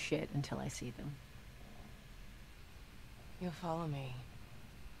smuggling shit until I see them. You'll follow me.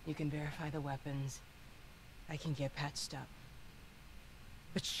 You can verify the weapons. I can get patched up.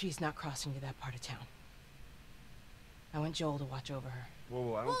 But she's not crossing to that part of town. I want Joel to watch over her.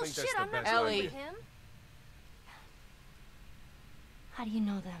 Whoa, I don't think that's the best Ellie. idea. Him? How do you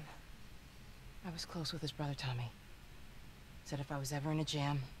know them? I was close with his brother Tommy. Said if I was ever in a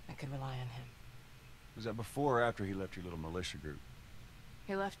jam, I could rely on him. Was that before or after he left your little militia group?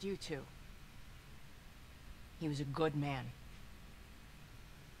 He left you too. He was a good man.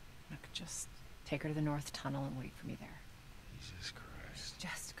 I could just take her to the North Tunnel and wait for me there. Jesus Christ.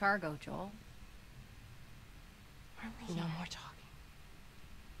 Just cargo, Joel. No more talking.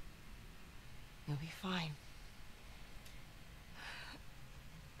 You'll be fine.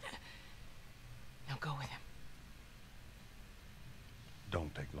 Now go with him.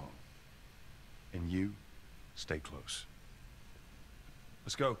 Don't take long. And you, stay close.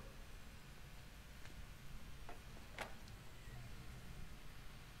 Let's go.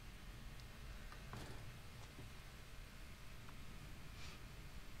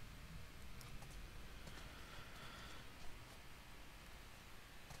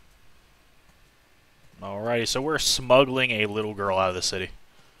 Alrighty, so we're smuggling a little girl out of the city.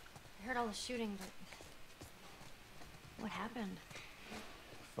 I heard all the shooting, but what happened?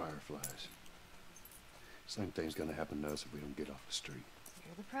 Fireflies. Same thing's gonna happen to us if we don't get off the street.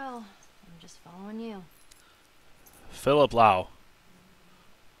 You're the pro. I'm just following you. Philip Lau.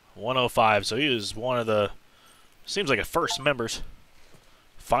 105, so he was one of the, seems like a first members.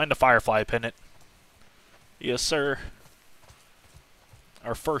 Find the Firefly pendant. Yes, sir.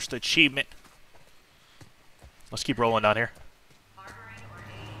 Our first achievement. Let's keep rolling down here.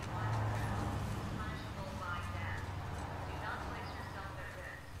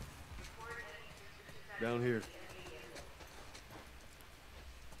 Down here.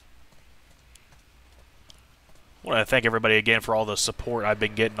 I want to thank everybody again for all the support I've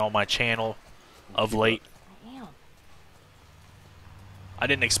been getting on my channel of late. I am. I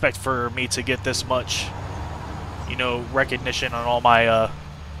didn't expect for me to get this much, you know, recognition on all my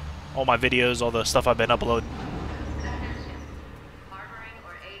videos, all the stuff I've been uploading.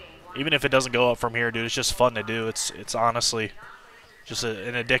 Even if it doesn't go up from here, dude, it's just fun to do. It's honestly just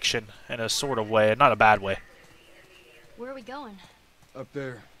an addiction in a sort of way, not a bad way. Where are we going? Up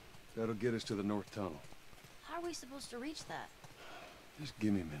there. That'll get us to the north tunnel. How are we supposed to reach that? Just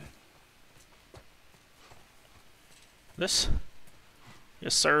give me a minute. This?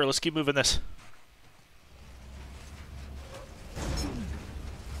 Yes, sir. Let's keep moving this.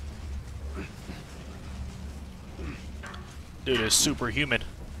 Dude is superhuman.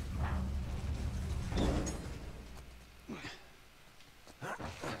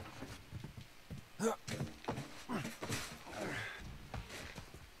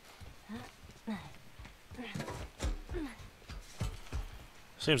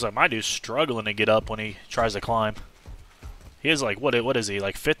 Seems like my dude's struggling to get up when he tries to climb. He is like, what is he,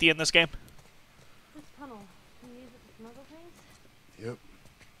 like 50 in this game? This tunnel, can you use it to smuggle things? Yep.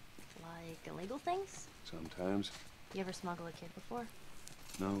 Like illegal things? Sometimes. You ever smuggle a kid before?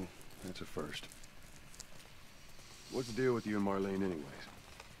 No, that's a first. What's the deal with you and Marlene anyways?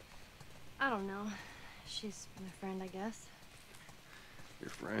 I don't know. She's my friend, I guess. Your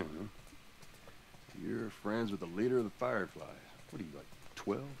friend, huh? You're friends with the leader of the Fireflies. What are you, like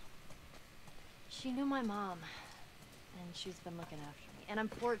 12? She knew my mom, and she's been looking after me. And I'm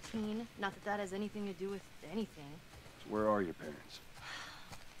 14, not that that has anything to do with anything. So where are your parents?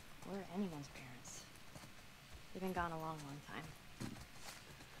 Where are anyone's parents? They've been gone a long, long time.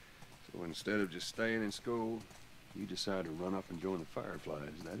 So instead of just staying in school, you decide to run up and join the Fireflies,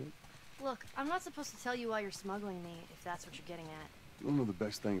 is that it? Look, I'm not supposed to tell you why you're smuggling me, if that's what you're getting at. You don't know the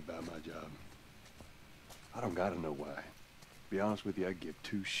best thing about my job. I don't gotta know why. To be honest with you, I give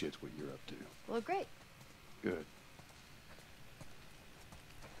two shits what you're up to. Well, great. Good.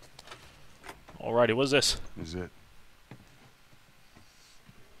 Alrighty, what's this? Is it?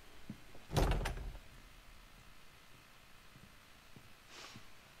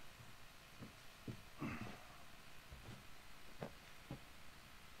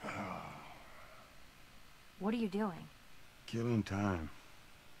 What are you doing? Killing time.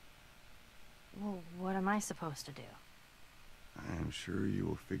 Well, what am I supposed to do? I am sure you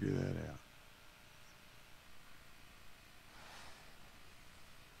will figure that out.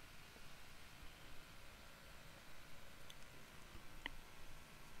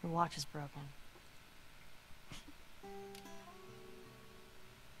 Your watch is broken.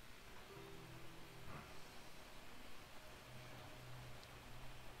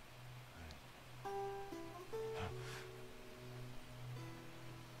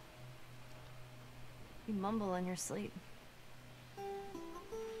 You mumble in your sleep. I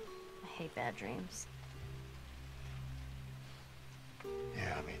hate bad dreams.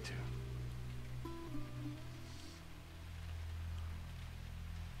 Yeah, me too.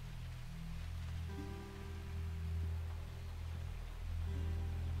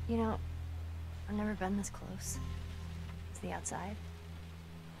 You know, I've never been this close to the outside.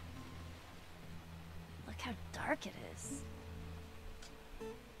 Look how dark it is.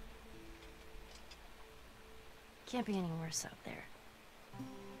 Can't be any worse out there.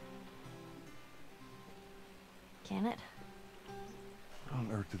 Can it? What on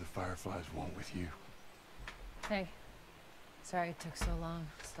earth do the Fireflies want with you? Hey. Sorry it took so long.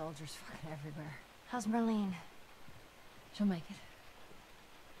 Soldiers fucking everywhere. How's Marlene? She'll make it.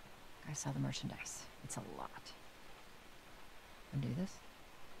 I saw the merchandise. It's a lot. Wanna do this?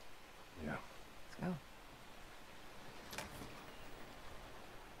 Yeah. Let's go.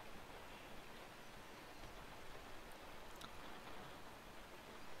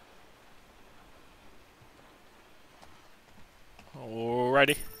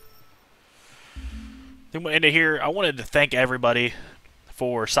 Alrighty. Then we'll end it here. I wanted to thank everybody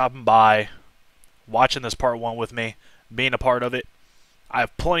for stopping by, watching this part 1 with me, being a part of it. I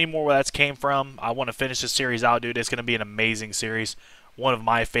have plenty more where that's came from. I want to finish this series out, dude. It's going to be an amazing series. One of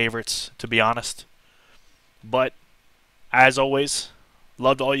my favorites, to be honest. But, as always,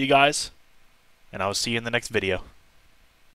 loved all you guys, and I'll see you in the next video.